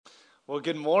Well,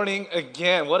 good morning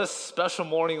again. What a special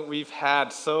morning we've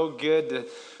had. So good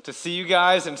to see you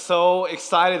guys, and so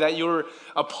excited that you're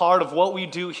a part of what we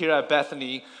do here at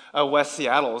Bethany, West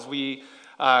Seattle. As we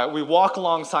walk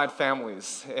alongside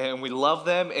families, and we love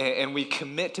them, and we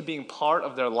commit to being part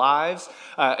of their lives.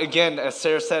 Again, as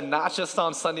Sarah said, not just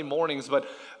on Sunday mornings, but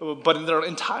in their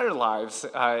entire lives.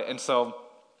 And so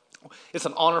it's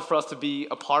an honor for us to be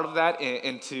a part of that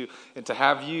and to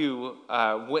have you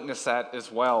witness that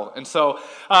as well. And so,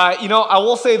 I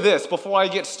will say this before I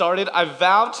get started. I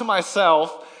vowed to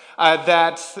myself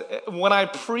that when I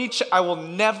preach, I will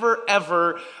never,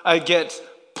 ever get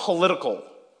political.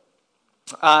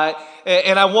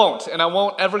 And I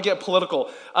won't ever get political.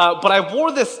 But I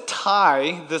wore this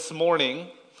tie this morning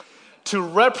to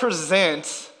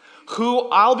represent who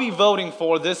I'll be voting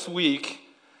for this week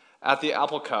at the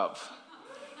Apple Cup.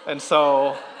 And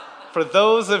so, for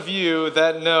those of you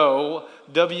that know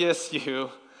WSU,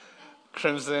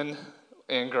 crimson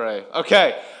and gray.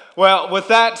 Okay, well, with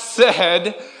that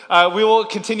said, we will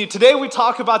continue. Today we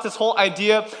talk about this whole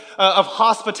idea of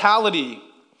hospitality.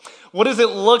 What does it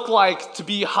look like to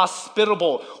be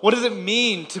hospitable? What does it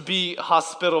mean to be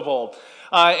hospitable?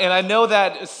 And I know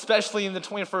that especially in the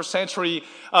 21st century,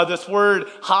 this word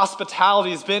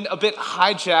hospitality has been a bit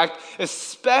hijacked,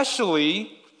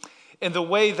 especially in the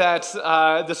way that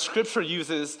the scripture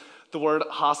uses the word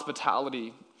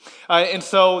hospitality. And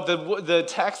so the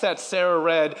text that Sarah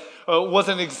read was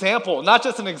an example, not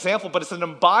just an example, but it's an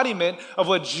embodiment of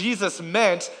what Jesus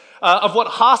meant of what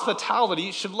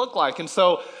hospitality should look like. And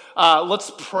so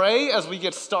let's pray as we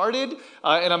get started.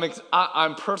 And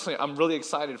I'm really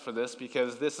excited for this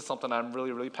because this is something I'm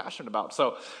really, really passionate about.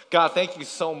 So, God, thank you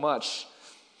so much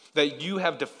that you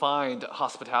have defined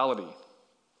hospitality.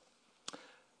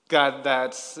 God,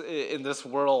 that in this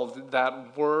world,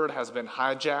 that word has been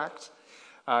hijacked,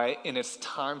 and it's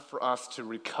time for us to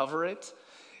recover it.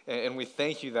 And we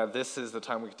thank you that this is the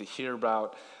time we get to hear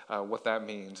about what that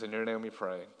means. In your name we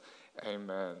pray.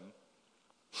 Amen.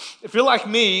 If you're like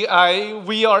me,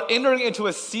 we are entering into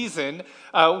a season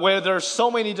where there's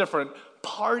so many different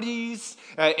parties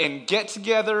and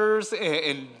get-togethers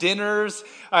and dinners,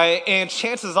 and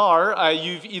chances are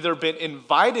you've either been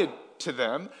invited to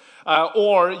them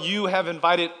or you have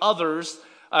invited others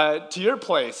to your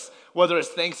place, whether it's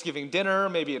Thanksgiving dinner,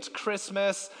 maybe it's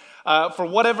Christmas. For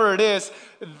whatever it is,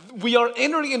 we are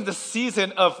entering into the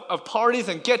season of parties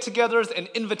and get-togethers and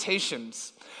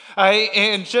invitations.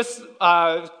 And just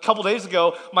a couple days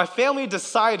ago, my family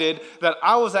decided that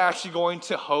I was actually going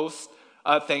to host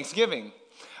Thanksgiving.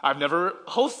 I've never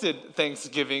hosted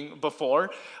Thanksgiving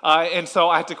before, and so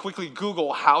I had to quickly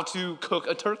Google how to cook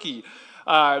a turkey,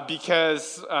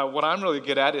 because what I'm really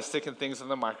good at is sticking things in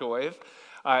the microwave.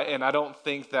 And I don't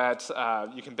think that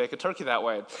you can bake a turkey that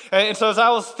way. And so as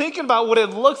I was thinking about what it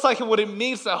looks like and what it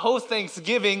means to host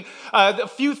Thanksgiving, a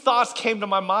few thoughts came to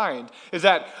my mind. Is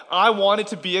that I wanted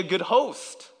to be a good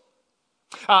host.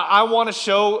 I want to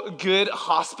show good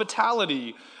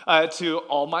hospitality to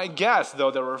all my guests,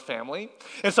 though they were family.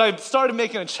 And so I started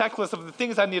making a checklist of the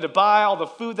things I need to buy, all the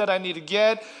food that I need to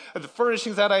get, the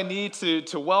furnishings that I need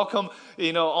to welcome,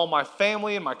 all my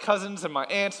family and my cousins and my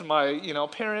aunts and my,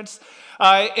 parents.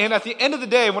 And at the end of the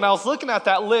day, when I was looking at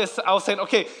that list, I was saying,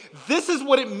 okay, this is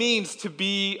what it means to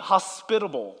be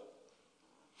hospitable.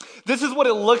 This is what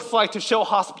it looks like to show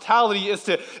hospitality is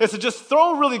to just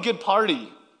throw a really good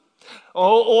party.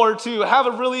 Or to have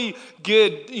a really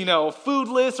good, food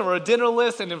list or a dinner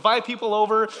list and invite people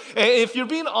over. And if you're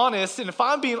being honest, and if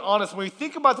I'm being honest, when we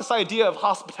think about this idea of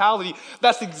hospitality,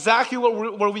 that's exactly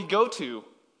where we go to.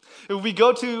 If we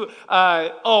go to,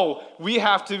 we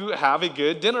have to have a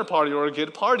good dinner party or a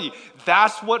good party.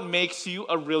 That's what makes you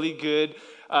a really good,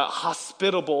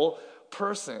 hospitable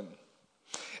person.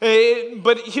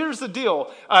 But here's the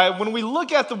deal. When we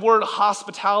look at the word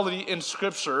hospitality in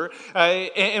Scripture,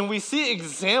 and we see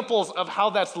examples of how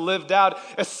that's lived out,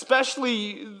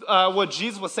 especially what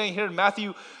Jesus was saying here in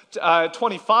Matthew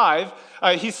 25,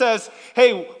 he says,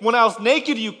 hey, when I was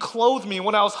naked, you clothed me.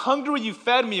 When I was hungry, you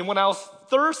fed me. And when I was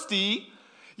thirsty,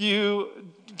 you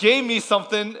gave me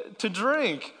something to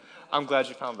drink. I'm glad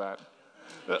you found that.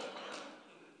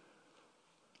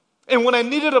 And when I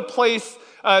needed a place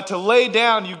to lay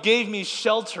down, you gave me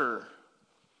shelter.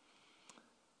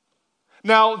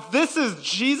 Now, this is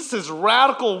Jesus'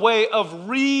 radical way of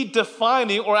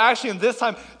redefining, or actually in this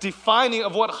time, defining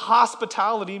of what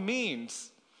hospitality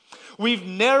means. We've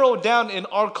narrowed down in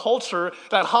our culture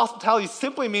that hospitality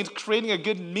simply means creating a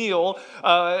good meal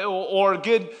or a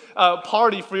good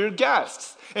party for your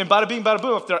guests. And bada bing, bada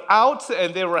boom, if they're out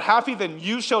and they were happy, then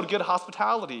you showed good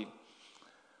hospitality.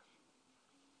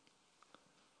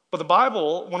 But the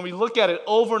Bible, when we look at it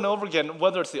over and over again,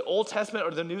 whether it's the Old Testament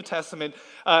or the New Testament,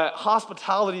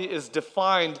 hospitality is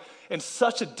defined in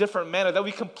such a different manner that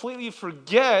we completely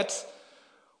forget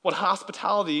what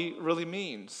hospitality really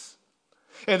means.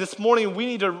 And this morning, we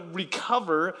need to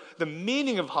recover the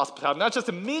meaning of hospitality, not just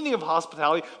the meaning of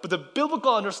hospitality, but the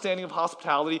biblical understanding of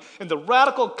hospitality and the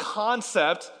radical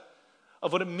concept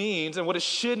of what it means and what it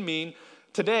should mean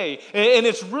today. And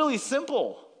it's really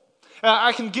simple.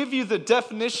 I can give you the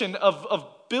definition of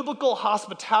biblical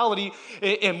hospitality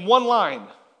in one line.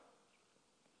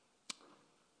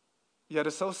 Yet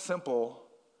it's so simple,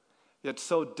 yet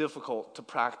so difficult to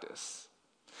practice.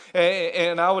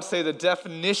 And I would say the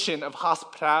definition of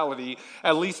hospitality,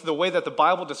 at least the way that the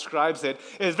Bible describes it,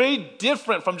 is very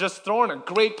different from just throwing a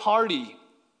great party.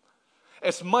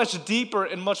 It's much deeper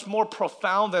and much more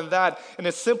profound than that. And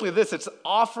it's simply this: it's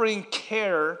offering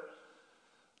care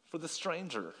for the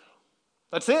stranger.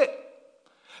 That's it.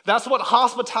 That's what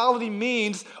hospitality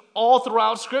means all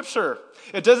throughout Scripture.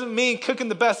 It doesn't mean cooking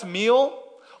the best meal,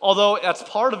 although that's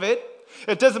part of it.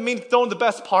 It doesn't mean throwing the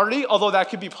best party, although that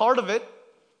could be part of it.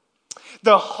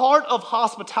 The heart of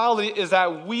hospitality is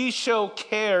that we show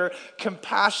care,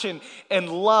 compassion, and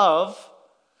love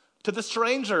to the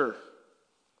stranger.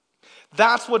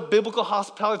 That's what biblical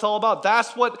hospitality is all about.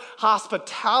 That's what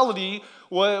hospitality,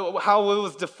 how it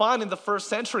was defined in the first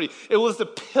century. It was the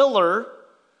pillar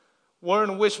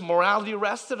in which morality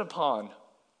rested upon.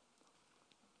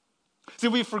 See,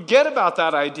 we forget about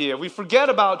that idea. We forget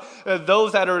about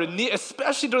those that are in need,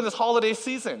 especially during this holiday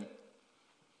season.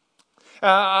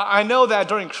 I know that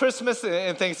during Christmas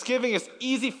and Thanksgiving, it's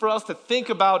easy for us to think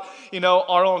about,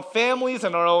 our own families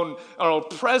and our own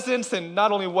presents, and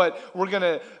not only what we're going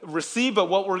to receive, but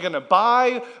what we're going to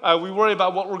buy. We worry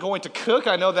about what we're going to cook.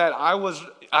 I know that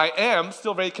I am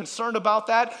still very concerned about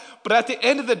that. But at the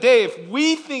end of the day, if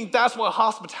we think that's what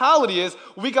hospitality is,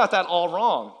 we got that all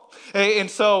wrong. And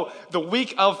so the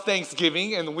week of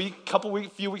Thanksgiving and the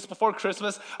few weeks before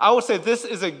Christmas, I would say this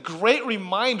is a great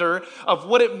reminder of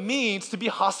what it means to be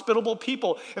hospitable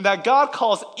people, and that God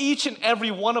calls each and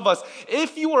every one of us,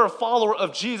 if you are a follower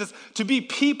of Jesus, to be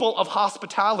people of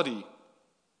hospitality.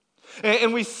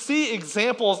 And we see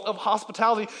examples of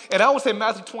hospitality, and I would say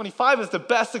Matthew 25 is the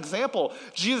best example.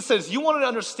 Jesus says, you want to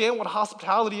understand what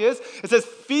hospitality is? It says,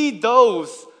 feed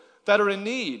those that are in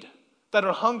need, that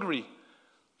are hungry.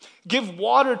 Give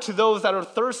water to those that are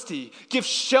thirsty. Give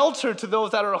shelter to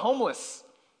those that are homeless.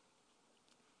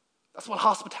 That's what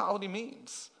hospitality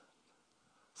means.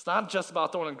 It's not just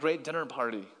about throwing a great dinner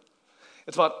party.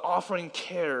 It's about offering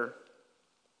care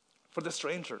for the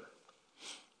stranger.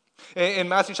 In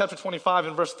Matthew chapter 25,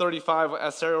 in verse 35,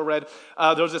 as Sarah read,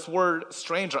 there's this word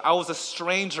stranger. I was a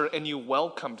stranger and you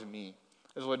welcomed me,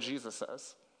 is what Jesus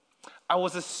says. I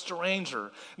was a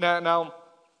stranger. Now,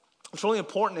 what's really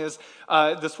important is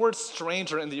this word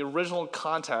stranger in the original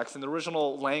context, in the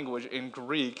original language in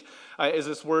Greek, is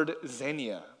this word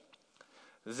xenia.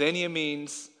 Xenia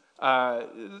means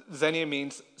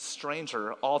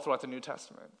stranger all throughout the New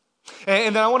Testament.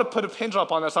 And then I want to put a pin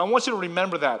drop on that, so I want you to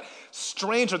remember that.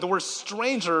 Stranger, the word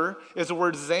stranger is the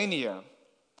word xenia.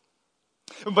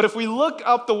 But if we look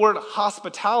up the word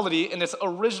hospitality in its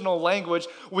original language,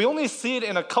 we only see it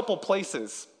in a couple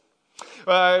places.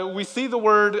 We see the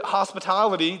word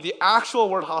hospitality, the actual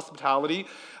word hospitality,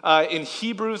 in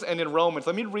Hebrews and in Romans.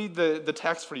 Let me read the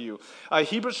text for you.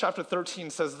 Hebrews chapter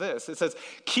 13 says this. It says,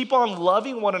 keep on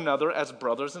loving one another as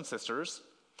brothers and sisters.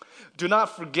 Do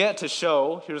not forget to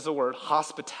show, here's the word,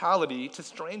 hospitality to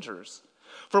strangers.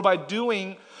 For by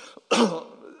showing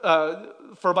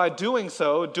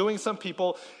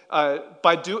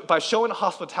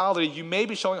hospitality, you may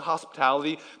be showing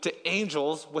hospitality to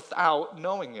angels without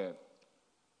knowing it.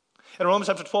 In Romans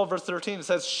chapter 12, verse 13, it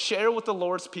says, share with the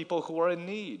Lord's people who are in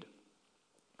need.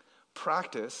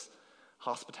 Practice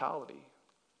hospitality.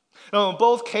 Now, in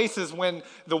both cases, when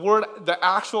the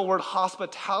actual word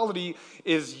hospitality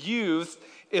is used,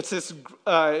 it's this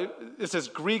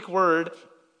Greek word,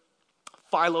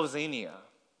 philoxenia.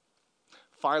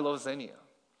 Philoxenia.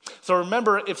 So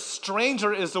remember, if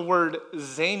stranger is the word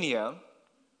xenia,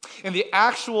 and the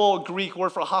actual Greek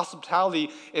word for hospitality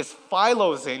is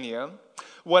philoxenia,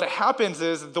 what happens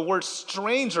is the word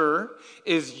stranger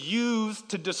is used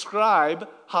to describe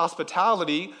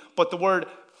hospitality, but the word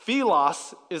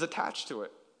philos is attached to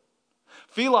it.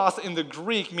 Philos in the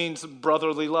Greek means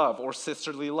brotherly love or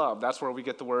sisterly love. That's where we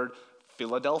get the word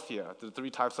Philadelphia, the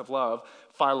three types of love.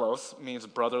 Philos means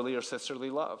brotherly or sisterly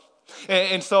love.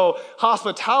 And so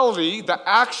hospitality, the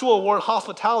actual word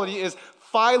hospitality is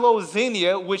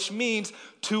philoxenia, which means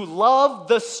to love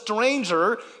the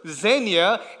stranger,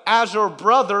 xenia, as your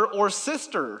brother or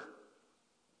sister.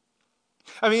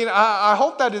 I mean, I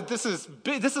hope that this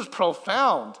is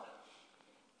profound.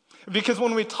 Because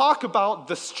when we talk about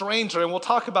the stranger, and we'll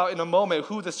talk about in a moment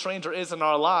who the stranger is in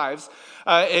our lives,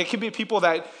 it could be people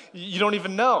that you don't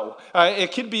even know.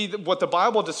 It could be what the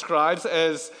Bible describes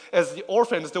as the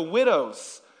orphans, the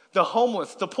widows, the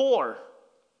homeless, the poor.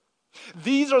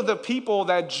 These are the people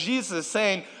that Jesus is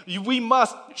saying we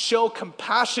must show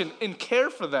compassion and care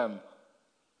for them.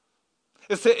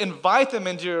 It's to invite them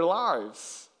into your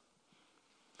lives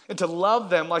and to love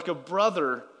them like a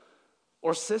brother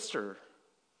or sister.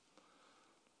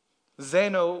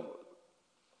 Xenia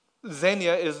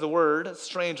is the word,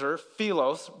 stranger,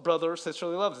 philos, brother,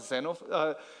 sisterly love,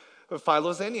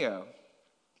 philoxenia.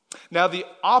 Now, the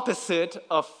opposite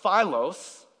of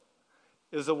philos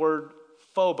is the word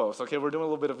phobos. Okay, we're doing a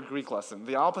little bit of a Greek lesson.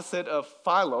 The opposite of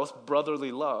philos,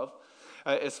 brotherly love,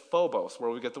 is phobos, where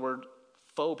we get the word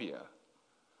phobia.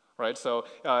 Right? So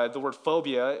the word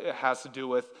phobia has to do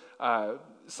with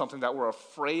something that we're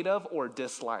afraid of or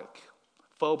dislike.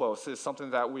 Phobos is something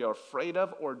that we are afraid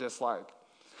of or dislike.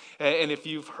 And if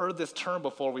you've heard this term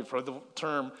before, we've heard the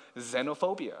term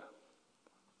xenophobia.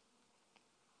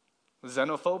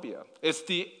 Xenophobia. It's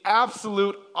the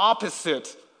absolute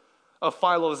opposite of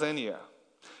philoxenia.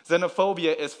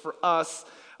 Xenophobia is for us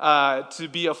to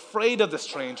be afraid of the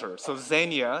stranger. So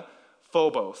xenia,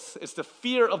 phobos. It's the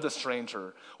fear of the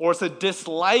stranger, or it's a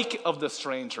dislike of the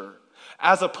stranger,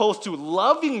 as opposed to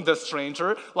loving the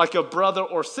stranger like a brother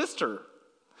or sister.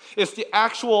 It's the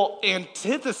actual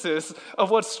antithesis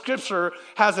of what Scripture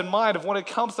has in mind of when it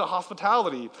comes to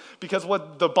hospitality. Because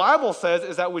what the Bible says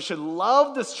is that we should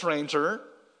love the stranger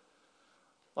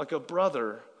like a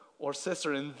brother or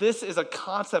sister. And this is a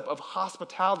concept of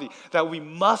hospitality that we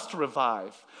must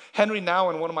revive. Henry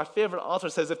Nouwen, one of my favorite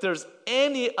authors, says if there's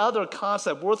any other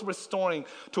concept worth restoring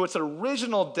to its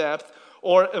original depth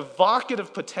or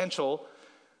evocative potential,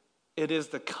 it is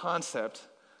the concept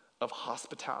of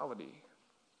hospitality.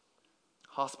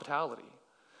 Hospitality,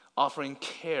 offering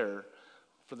care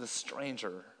for the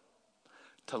stranger,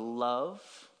 to love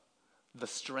the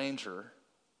stranger,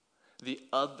 the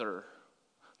other,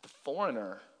 the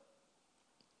foreigner,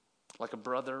 like a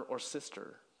brother or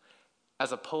sister,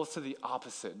 as opposed to the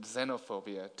opposite,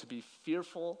 xenophobia, to be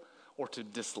fearful or to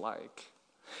dislike.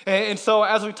 And so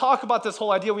as we talk about this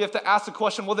whole idea, we have to ask the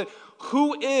question, well, then,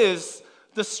 who is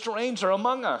the stranger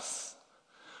among us?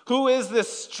 Who is this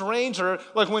stranger?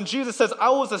 Like when Jesus says,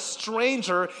 I was a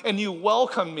stranger and you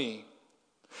welcomed me.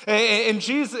 And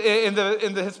Jesus,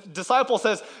 his disciple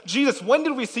says, Jesus, when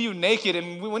did we see you naked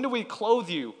and when did we clothe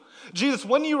you? Jesus,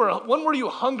 when were you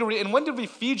hungry and when did we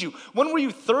feed you? When were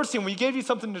you thirsty and we gave you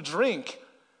something to drink?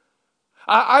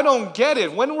 I don't get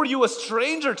it. When were you a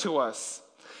stranger to us?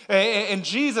 And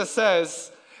Jesus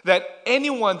says that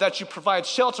anyone that you provide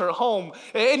shelter, home,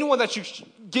 anyone that you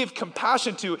give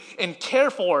compassion to and care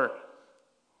for,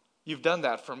 you've done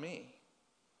that for me.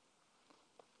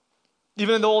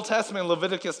 Even in the Old Testament,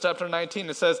 Leviticus chapter 19,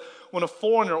 it says, when a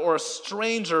foreigner or a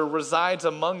stranger resides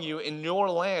among you in your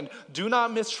land, do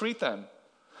not mistreat them.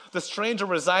 The stranger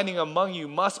residing among you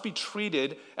must be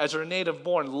treated as your native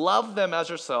born. Love them as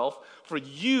yourself, for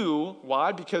you,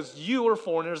 why? Because you were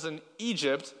foreigners in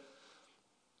Egypt.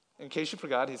 In case you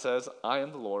forgot, he says, I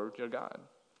am the Lord your God.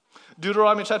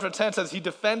 Deuteronomy chapter 10 says, he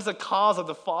defends the cause of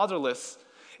the fatherless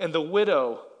and the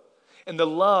widow and the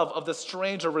love of the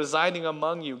stranger residing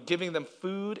among you, giving them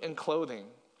food and clothing.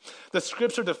 The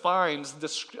Scripture defines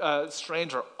the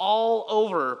stranger all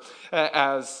over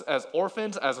as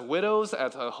orphans, as widows,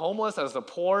 as the homeless, as the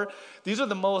poor. These are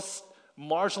the most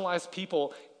marginalized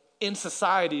people in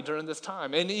society during this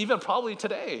time, and even probably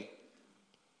today.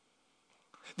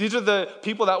 These are the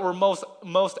people that were most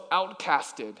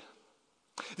outcasted.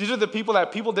 These are the people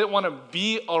that people didn't want to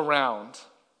be around,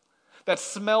 that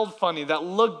smelled funny, that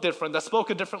looked different, that spoke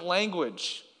a different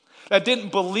language, that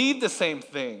didn't believe the same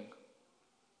thing.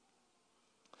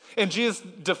 And Jesus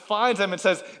defines them and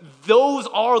says, those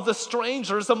are the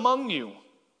strangers among you.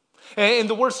 And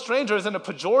the word stranger isn't a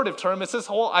pejorative term. It's this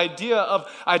whole idea of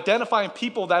identifying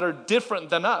people that are different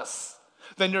than us,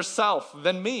 than yourself,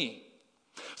 than me.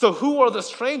 So who are the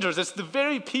strangers? It's the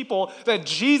very people that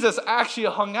Jesus actually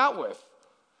hung out with.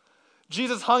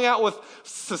 Jesus hung out with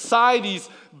society's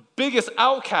biggest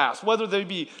outcasts, whether they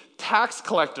be tax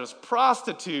collectors,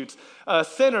 prostitutes,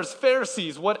 sinners,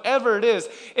 Pharisees, whatever it is.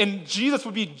 And Jesus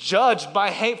would be judged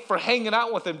for hanging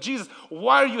out with them. Jesus,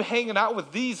 why are you hanging out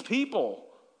with these people?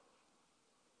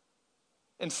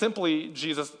 And simply,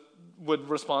 Jesus would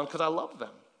respond, because I love them.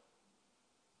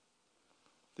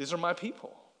 These are my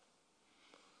people.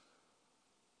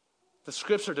 The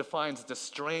scripture defines the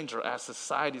stranger as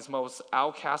society's most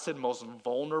outcasted, most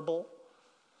vulnerable,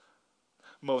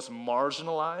 most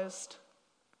marginalized.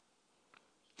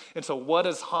 And so what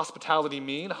does hospitality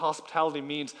mean? Hospitality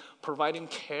means providing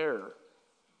care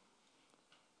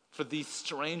for these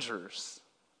strangers,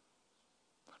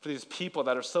 for these people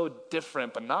that are so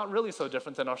different, but not really so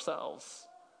different than ourselves.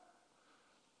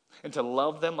 And to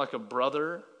love them like a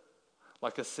brother,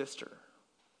 like a sister.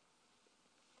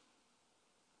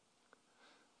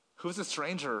 Who's a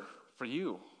stranger for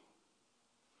you?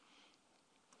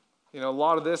 You know, a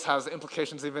lot of this has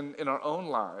implications even in our own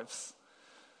lives.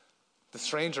 The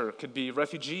stranger could be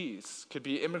refugees, could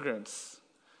be immigrants,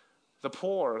 the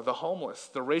poor, the homeless,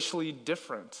 the racially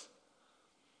different.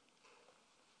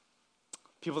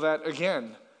 People that,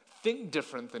 again, think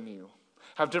different than you,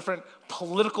 have different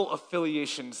political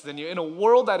affiliations than you. In a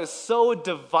world that is so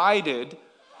divided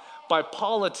by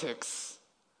politics.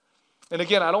 And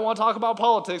again, I don't want to talk about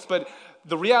politics, but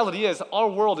the reality is our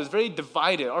world is very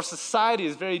divided. Our society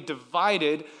is very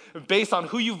divided based on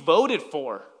who you voted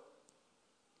for.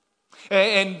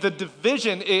 And the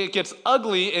division, it gets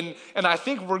ugly, and I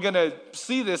think we're going to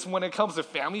see this when it comes to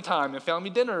family time and family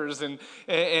dinners and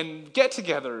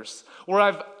get-togethers, where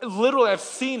I've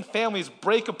seen families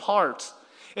break apart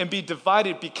and be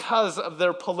divided because of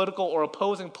their political or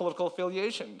opposing political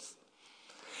affiliations.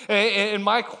 And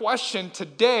my question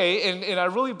today, and I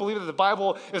really believe that the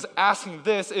Bible is asking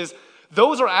this, is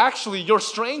those are actually your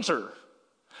stranger.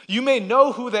 You may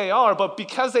know who they are, but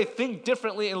because they think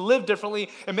differently and live differently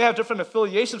and may have different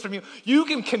affiliations from you, you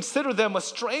can consider them a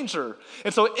stranger.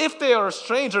 And so if they are a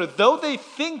stranger, though they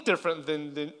think different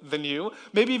than you,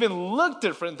 maybe even look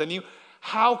different than you,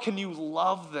 how can you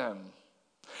love them?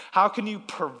 How can you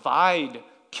provide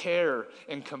care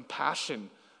and compassion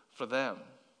for them?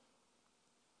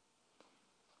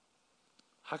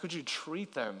 How could you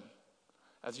treat them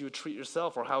as you would treat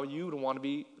yourself, or how you would want to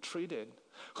be treated?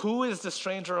 Who is the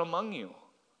stranger among you?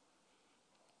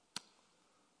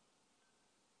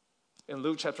 In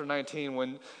Luke chapter 19,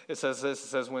 when it says this, it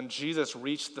says, when Jesus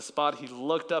reached the spot, he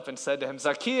looked up and said to him,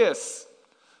 Zacchaeus.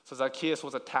 So Zacchaeus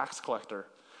was a tax collector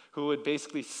who would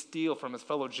basically steal from his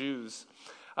fellow Jews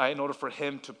in order for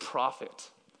him to profit.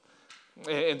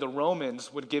 And the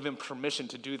Romans would give him permission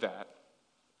to do that.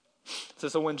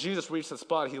 So when Jesus reached the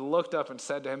spot, he looked up and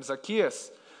said to him,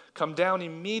 Zacchaeus, come down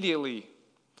immediately.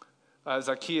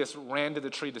 Zacchaeus ran to the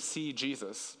tree to see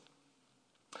Jesus.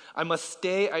 I must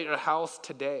stay at your house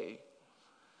today.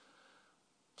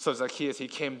 So Zacchaeus, he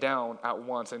came down at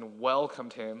once and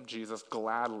welcomed him, Jesus,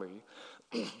 gladly.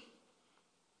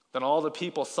 Then all the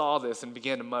people saw this and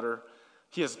began to mutter,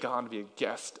 he has gone to be a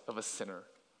guest of a sinner.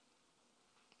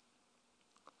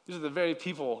 These are the very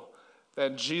people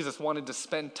that Jesus wanted to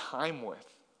spend time with.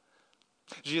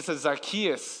 Jesus says,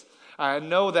 Zacchaeus, I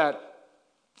know that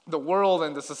the world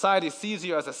and the society sees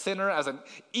you as a sinner, as an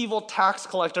evil tax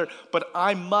collector, but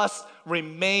I must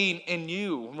remain in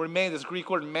you. Remain, this Greek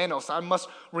word menos. I must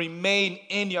remain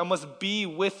in you. I must be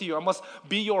with you. I must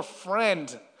be your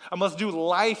friend. I must do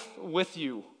life with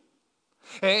you.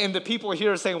 And the people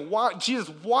here are saying, why, Jesus,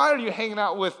 why are you hanging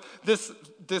out with this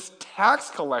tax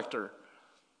collector?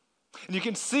 And you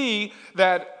can see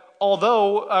that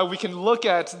although we can look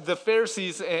at the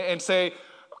Pharisees and say,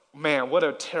 man, what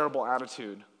a terrible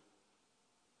attitude.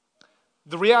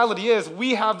 The reality is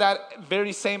we have that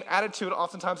very same attitude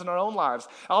oftentimes in our own lives.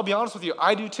 I'll be honest with you,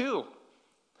 I do too.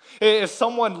 If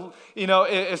someone,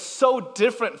 is so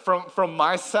different from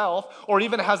myself, or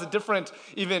even has a different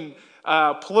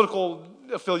political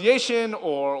affiliation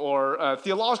or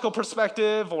theological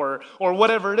perspective or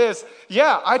whatever it is,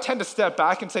 I tend to step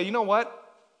back and say, you know what?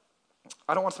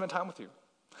 I don't want to spend time with you.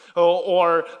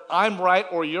 Or I'm right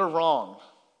or you're wrong.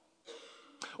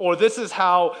 Or this is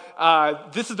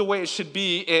the way it should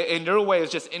be, and your way is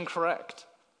just incorrect.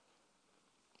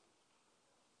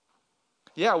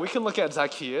 Yeah, we can look at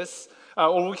Zacchaeus,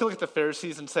 or we can look at the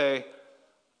Pharisees and say,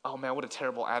 oh man, what a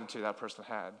terrible attitude that person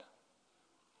had.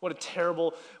 What a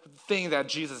terrible thing that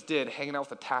Jesus did, hanging out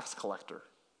with a tax collector.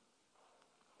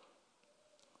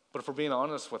 But if we're being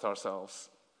honest with ourselves,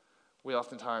 we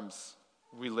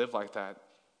live like that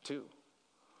too.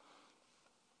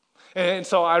 And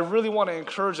so I really want to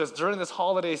encourage us during this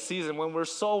holiday season, when we're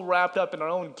so wrapped up in our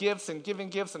own gifts and giving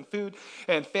gifts and food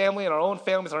and family and our own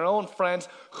families, our own friends,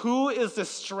 who is the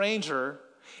stranger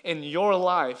in your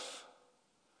life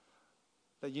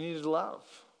that you need to love?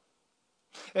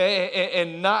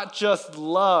 And not just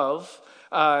love,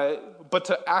 but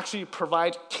to actually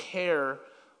provide care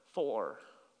for.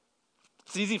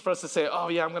 It's easy for us to say, oh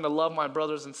yeah, I'm going to love my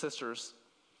brothers and sisters.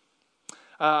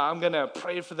 I'm going to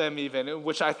pray for them even,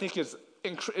 which I think is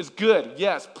good.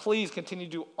 Yes, please continue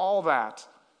to do all that.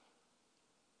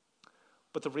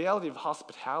 But the reality of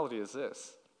hospitality is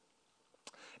this.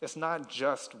 It's not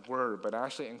just word, but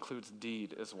actually includes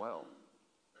deed as well.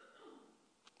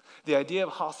 The idea of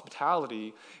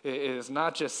hospitality is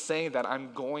not just saying that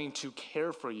I'm going to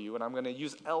care for you and I'm going to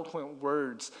use eloquent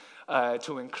words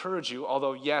to encourage you,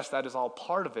 although yes, that is all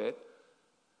part of it.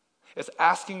 It's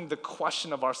asking the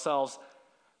question of ourselves,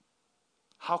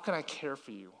 how can I care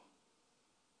for you?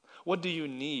 What do you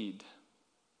need?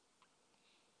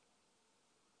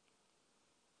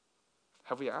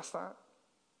 Have we asked that?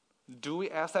 Do we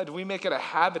ask that? Do we make it a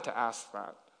habit to ask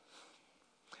that?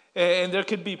 And there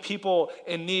could be people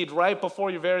in need right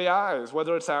before your very eyes,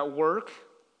 whether it's at work,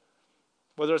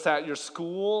 whether it's at your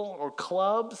school or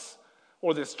clubs,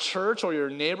 or this church or your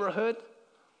neighborhood.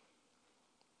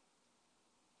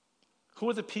 Who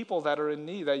are the people that are in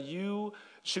need that you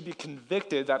should be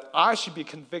convicted, that I should be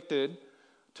convicted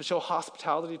to show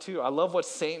hospitality to? I love what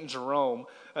Saint Jerome,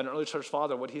 an early church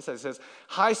father, what he says. He says,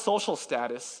 high social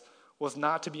status was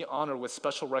not to be honored with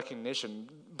special recognition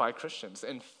by Christians.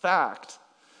 In fact,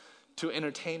 to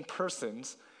entertain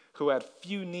persons who had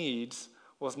few needs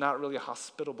was not really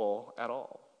hospitable at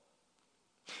all.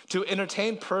 To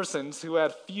entertain persons who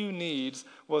had few needs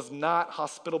was not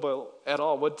hospitable at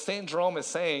all. What St. Jerome is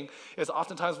saying is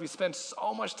oftentimes we spend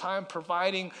so much time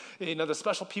providing, the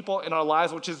special people in our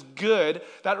lives, which is good,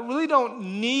 that really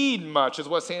don't need much, is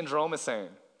what St. Jerome is saying.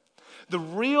 The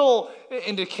real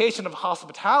indication of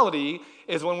hospitality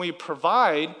is when we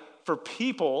provide for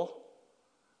people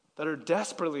that are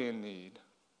desperately in need.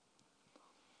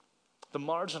 The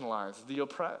marginalized, the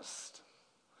oppressed,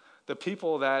 the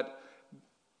people that,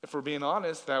 if we're being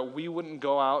honest, that we wouldn't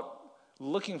go out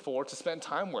looking for to spend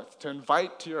time with, to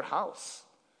invite to your house,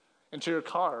 into your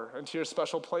car, into your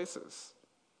special places.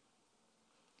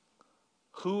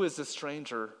 Who is the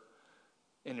stranger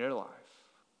in your life?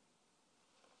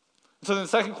 So the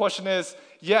second question is,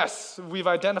 yes, we've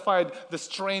identified the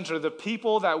stranger, the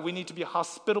people that we need to be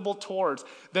hospitable towards.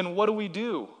 Then what do we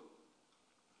do?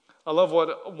 I love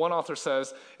what one author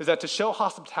says, is that to show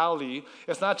hospitality,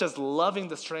 it's not just loving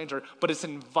the stranger, but it's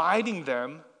inviting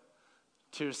them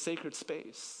to your sacred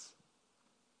space.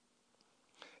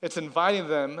 It's inviting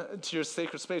them to your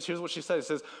sacred space. Here's what she says. It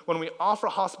says, when we offer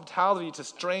hospitality to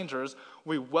strangers,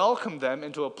 we welcome them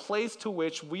into a place to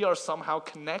which we are somehow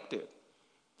connected.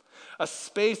 A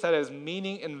space that has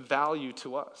meaning and value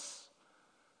to us.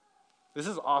 This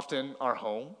is often our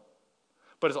home,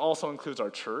 but it also includes our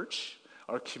church,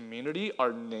 our community,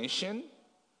 our nation,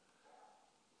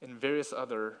 and various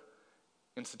other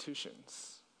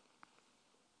institutions.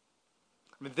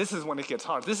 I mean, this is when it gets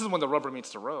hard. This is when the rubber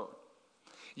meets the road.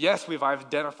 Yes, we've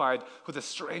identified who the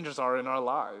strangers are in our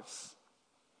lives.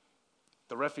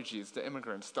 The refugees, the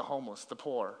immigrants, the homeless, the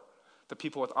poor, the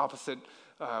people with opposite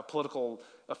political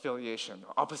affiliation,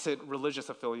 opposite religious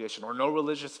affiliation, or no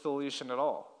religious affiliation at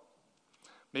all.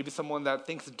 Maybe someone that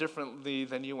thinks differently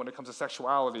than you when it comes to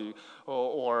sexuality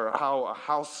or how a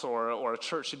house or a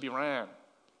church should be ran.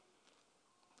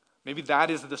 Maybe that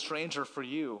is the stranger for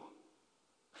you.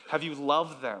 Have you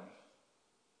loved them?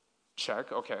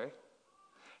 Check, okay.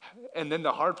 And then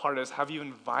the hard part is, have you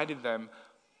invited them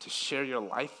to share your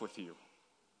life with you?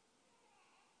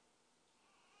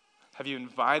 Have you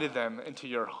invited them into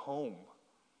your home?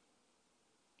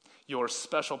 Your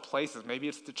special places? Maybe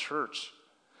it's the church.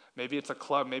 Maybe it's a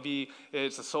club. Maybe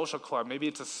it's a social club. Maybe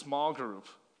it's a small group.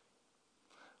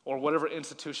 Or whatever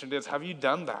institution it is. Have you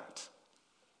done that?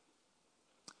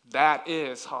 That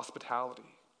is hospitality.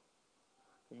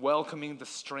 Welcoming the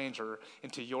stranger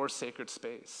into your sacred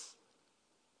space.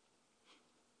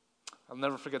 I'll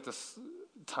never forget this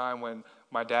time when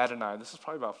my dad and I, this is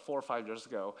probably about 4 or 5 years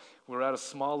ago, we were at a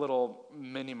small little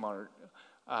mini mart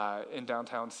in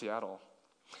downtown Seattle,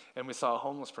 and we saw a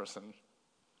homeless person.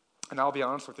 And I'll be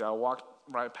honest with you, I walked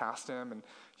right past him, and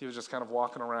he was just kind of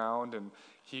walking around, and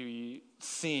he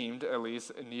seemed, at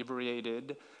least,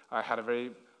 inebriated, had a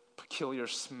very peculiar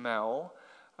smell,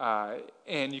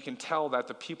 and you can tell that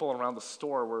the people around the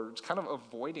store were kind of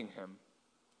avoiding him.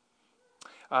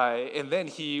 And then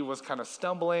he was kind of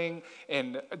stumbling,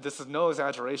 and this is no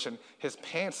exaggeration, his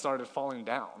pants started falling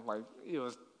down, like it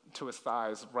was to his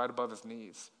thighs, right above his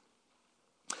knees.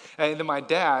 And then my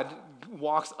dad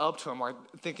walks up to him, like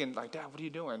thinking, like, Dad, what are you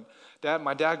doing?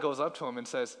 My dad goes up to him and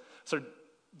says, Sir,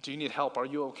 do you need help? Are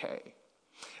you okay?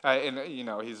 And,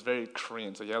 he's very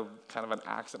Korean, so he had kind of an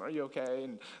accent. Are you okay?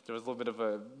 And there was a little bit of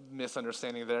a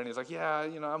misunderstanding there. And he's like, yeah,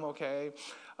 I'm okay.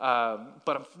 But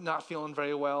I'm not feeling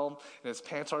very well. And his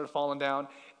pants started falling down.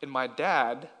 And my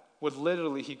dad would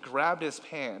literally, he grabbed his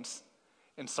pants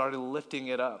and started lifting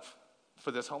it up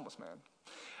for this homeless man.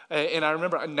 And I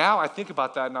remember, now I think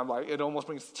about that and I'm like, it almost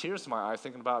brings tears to my eyes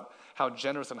thinking about how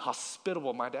generous and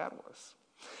hospitable my dad was.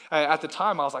 At the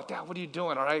time, I was like, Dad, what are you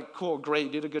doing? All right, cool, great,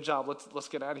 you did a good job. Let's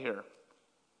get out of here.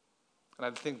 And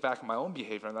I think back on my own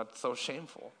behavior, and that's so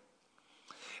shameful.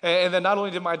 And then not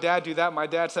only did my dad do that, my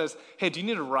dad says, hey, do you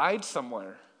need a ride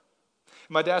somewhere?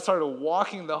 My dad started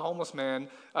walking the homeless man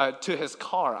to his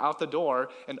car, out the door,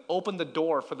 and opened the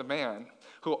door for the man,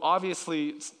 who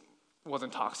obviously was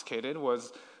intoxicated,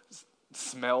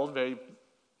 smelled very,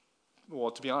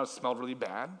 well, to be honest, smelled really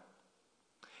bad.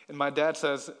 And my dad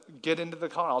says, get into the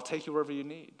car, I'll take you wherever you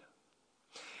need.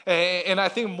 And I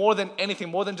think more than anything,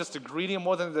 more than just a greeting,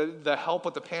 more than the help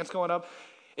with the pants going up,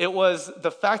 it was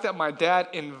the fact that my dad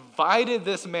invited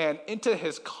this man into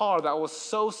his car that was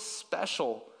so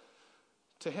special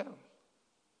to him.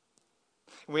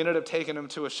 We ended up taking him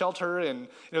to a shelter, and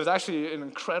it was actually an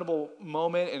incredible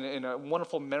moment and a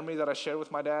wonderful memory that I shared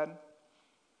with my dad.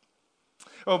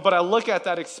 But I look at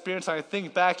that experience and I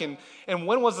think back, and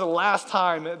when was the last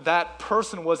time that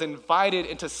person was invited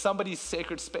into somebody's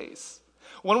sacred space?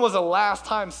 When was the last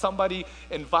time somebody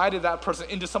invited that person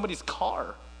into somebody's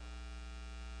car?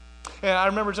 And I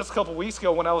remember just a couple weeks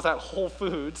ago when I was at Whole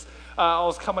Foods, I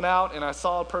was coming out and I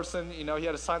saw a person, he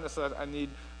had a sign that said, I need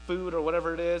food or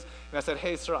whatever it is. And I said,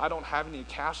 hey, sir, I don't have any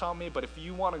cash on me, but if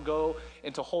you want to go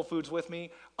into Whole Foods with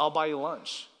me, I'll buy you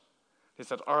lunch. He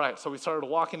said, all right. So we started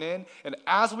walking in, and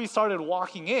as we started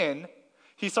walking in,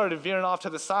 he started veering off to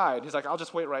the side. He's like, I'll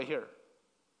just wait right here.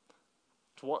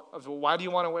 Why do you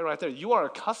want to wait right there? You are a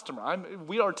customer.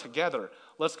 We are together.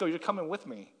 Let's go. You're coming with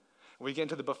me. We get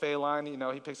into the buffet line.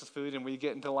 He picks his food, and we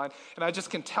get into the line. And I just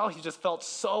can tell he just felt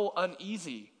so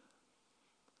uneasy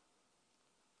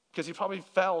because he probably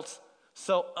felt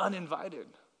so uninvited,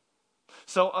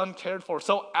 so uncared for,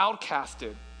 so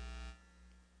outcasted.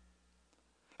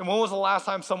 And when was the last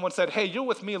time someone said, hey, you're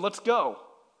with me, let's go?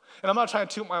 And I'm not trying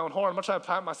to toot my own horn. I'm not trying to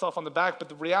pat myself on the back, but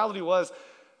the reality was,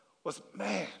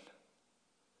 man,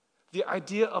 the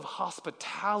idea of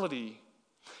hospitality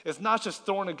is not just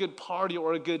throwing a good party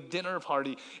or a good dinner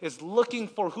party. It's looking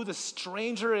for who the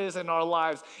stranger is in our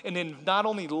lives, and in not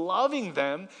only loving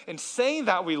them and saying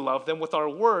that we love them with our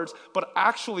words, but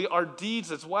actually our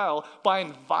deeds as well, by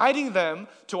inviting them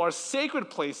to our sacred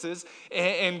places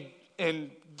and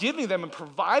giving them and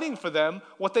providing for them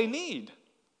what they need.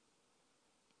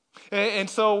 And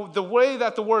so the way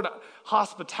that the word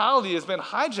hospitality has been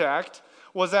hijacked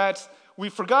was that we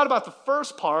forgot about the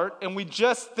first part and we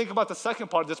just think about the second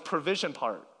part, this provision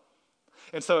part.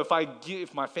 And so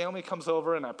if my family comes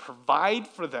over and I provide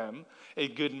for them a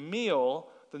good meal,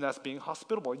 then that's being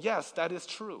hospitable. Yes, that is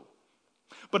true.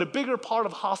 But a bigger part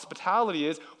of hospitality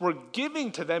is we're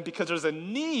giving to them because there's a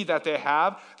need that they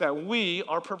have that we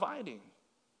are providing.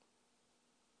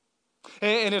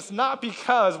 And it's not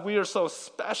because we are so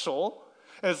special.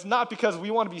 It's not because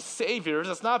we want to be saviors.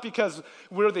 It's not because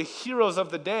we're the heroes of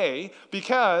the day.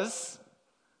 Because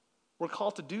we're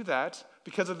called to do that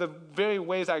because of the very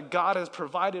ways that God has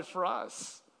provided for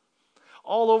us.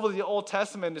 All over the Old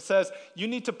Testament, it says you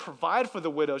need to provide for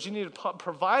the widows. You need to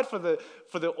provide for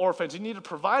the orphans. You need to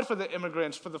provide for the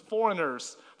immigrants, for the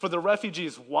foreigners, for the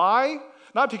refugees. Why?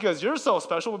 Not because you're so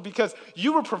special, but because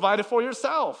you were provided for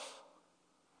yourself.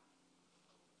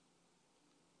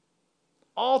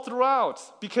 All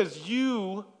throughout, because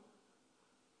you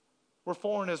were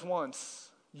foreigners once.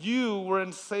 You were in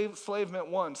enslavement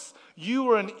once. You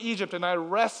were in Egypt, and I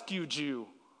rescued you.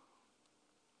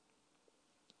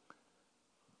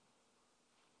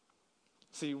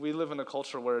 See, we live in a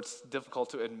culture where it's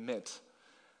difficult to admit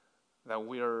that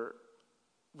we are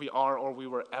or we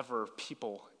were ever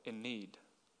people in need.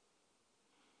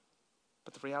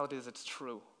 But the reality is it's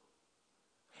true.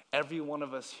 Every one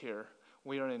of us here,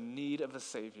 we are in need of a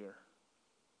Savior.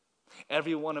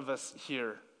 Every one of us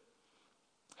here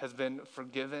has been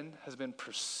forgiven, has been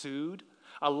pursued.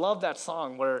 I love that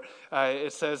song where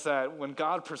it says that when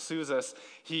God pursues us,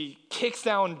 He kicks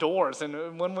down doors.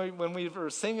 And when we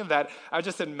were singing that, I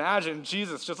just imagined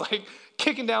Jesus just like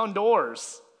kicking down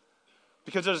doors.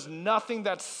 Because there's nothing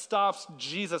that stops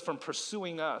Jesus from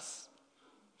pursuing us.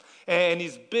 And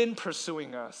He's been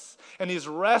pursuing us. And He's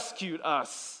rescued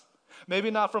us.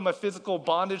 Maybe not from a physical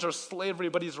bondage or slavery,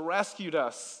 but He's rescued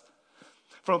us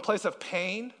from a place of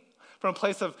pain, from a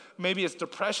place of maybe it's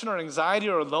depression or anxiety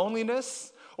or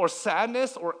loneliness or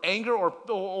sadness or anger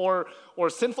or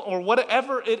sinful or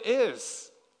whatever it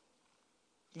is.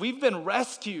 We've been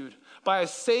rescued by a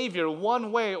Savior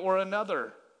one way or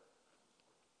another.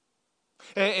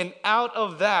 And out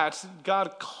of that,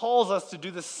 God calls us to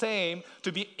do the same,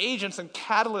 to be agents and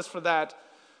catalysts for that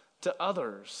to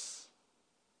others.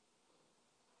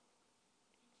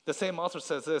 The same author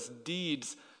says this: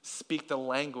 deeds speak the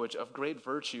language of great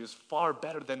virtues far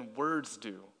better than words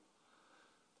do.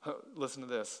 Listen to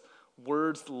this.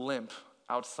 Words limp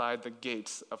outside the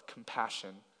gates of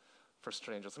compassion for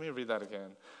strangers. Let me read that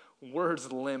again.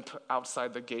 Words limp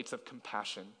outside the gates of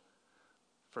compassion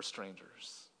for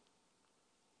strangers.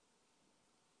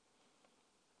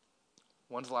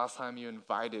 When's the last time you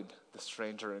invited the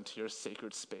stranger into your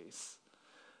sacred space?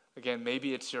 Again,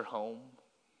 maybe it's your home,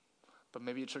 but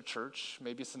maybe it's your church.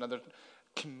 Maybe it's another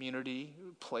community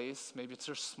place. Maybe it's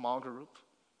your small group.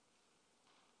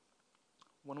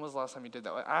 When was the last time you did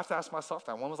that? I have to ask myself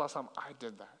that. When was the last time I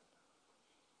did that?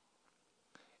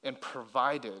 And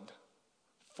provided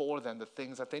for them the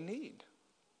things that they need.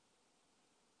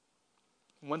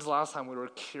 When's the last time we were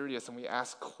curious and we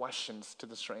asked questions to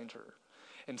the stranger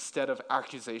instead of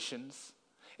accusations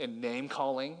and name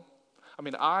calling? I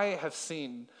mean, I have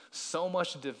seen so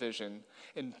much division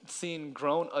and seen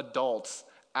grown adults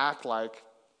act like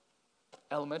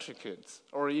elementary kids,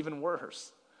 or even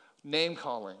worse, name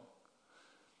calling.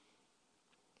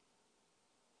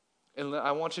 And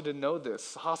I want you to know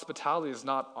this. Hospitality is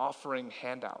not offering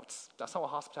handouts. That's not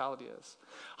what hospitality is.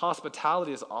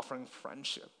 Hospitality is offering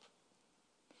friendship.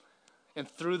 And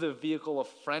through the vehicle of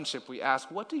friendship, we ask,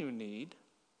 what do you need?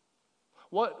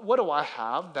 What do I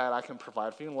have that I can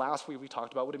provide for you? And last week we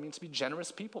talked about what it means to be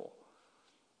generous people.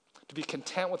 To be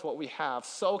content with what we have,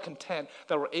 so content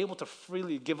that we're able to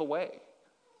freely give away.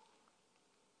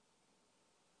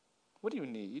 What do you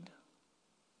need?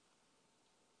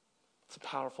 It's a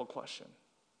powerful question.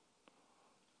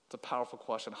 It's a powerful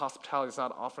question. Hospitality is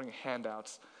not offering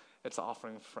handouts, it's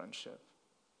offering friendship.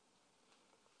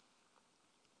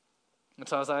 And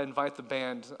so as I invite the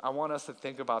band, I want us to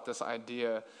think about this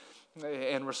idea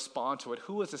and respond to it.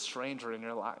 Who is a stranger in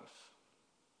your life?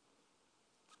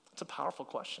 It's a powerful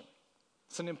question.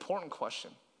 It's an important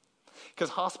question. Because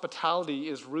hospitality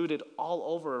is rooted all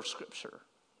over Scripture.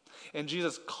 And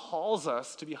Jesus calls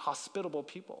us to be hospitable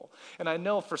people. And I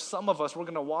know for some of us, we're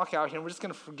going to walk out here and we're just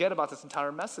going to forget about this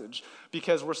entire message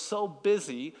because we're so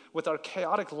busy with our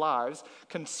chaotic lives,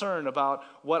 concerned about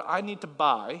what I need to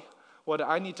buy, what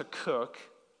I need to cook,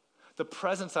 the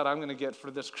presents that I'm going to get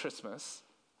for this Christmas.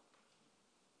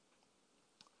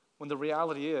 When the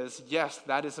reality is, yes,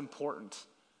 that is important.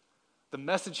 The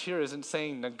message here isn't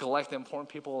saying neglect the important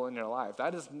people in your life.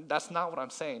 That's not what I'm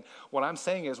saying. What I'm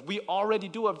saying is we already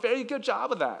do a very good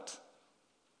job of that.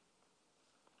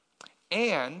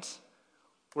 And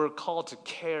we're called to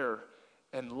care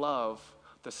and love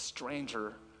the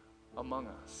stranger among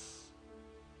us.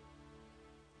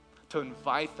 To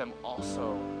invite them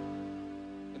also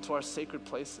into our sacred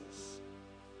places.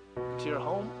 Into your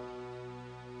home,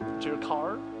 to your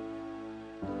car,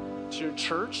 to your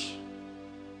church.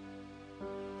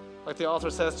 Like the author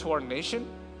says, to our nation.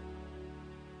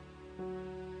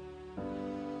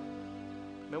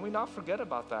 May we not forget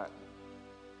about that.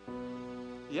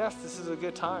 Yes, this is a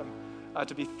good time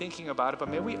to be thinking about it, but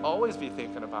may we always be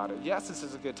thinking about it. Yes, this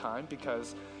is a good time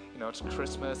because, it's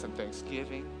Christmas and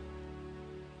Thanksgiving.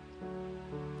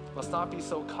 Let's not be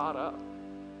so caught up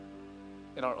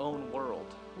in our own world,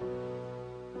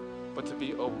 but to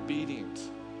be obedient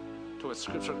to what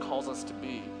Scripture calls us to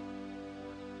be.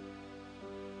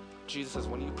 Jesus says,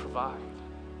 when you provide,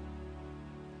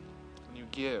 when you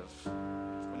give,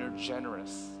 when you're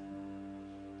generous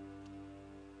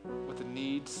with the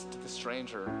needs to the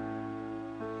stranger,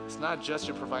 it's not just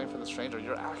you're providing for the stranger,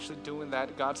 you're actually doing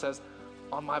that, God says,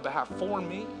 on my behalf, for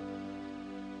me.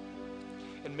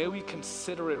 And may we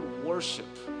consider it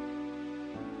worship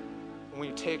when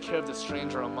we take care of the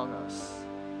stranger among us.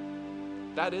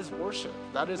 That is worship.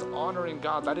 That is honoring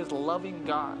God. That is loving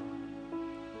God.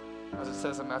 As it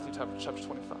says in Matthew chapter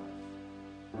 25.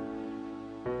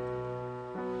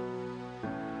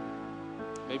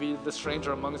 Maybe the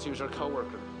stranger amongst you is your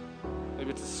coworker. Maybe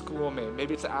it's a schoolmate.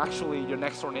 Maybe it's actually your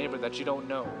next door neighbor that you don't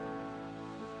know.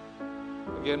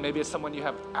 Again, maybe it's someone you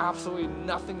have absolutely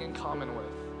nothing in common with.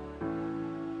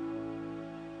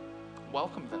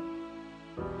 Welcome them.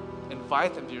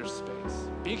 Invite them to your space.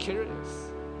 Be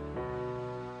curious.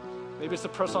 Maybe it's the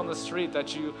person on the street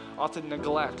that you often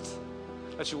neglect,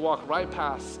 that you walk right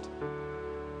past.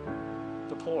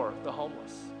 The poor, the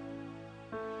homeless.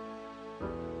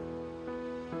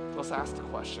 Let's ask the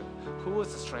question, who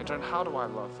is the stranger and how do I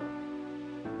love them?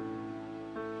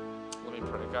 Let me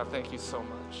pray. God, thank you so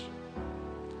much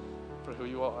for who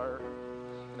you are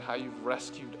and how you've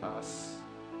rescued us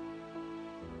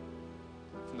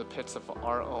from the pits of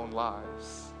our own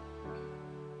lives.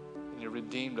 And you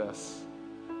redeemed us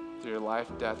through your life,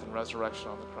 death, and resurrection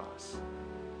on the cross.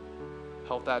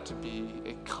 Help that to be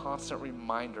a constant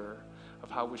reminder of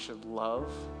how we should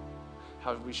love,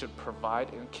 how we should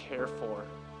provide and care for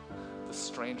the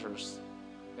strangers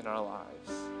in our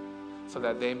lives, so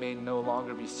that they may no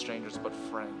longer be strangers but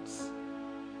friends,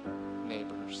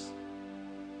 neighbors.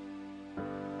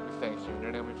 We thank you. In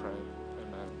your name we pray.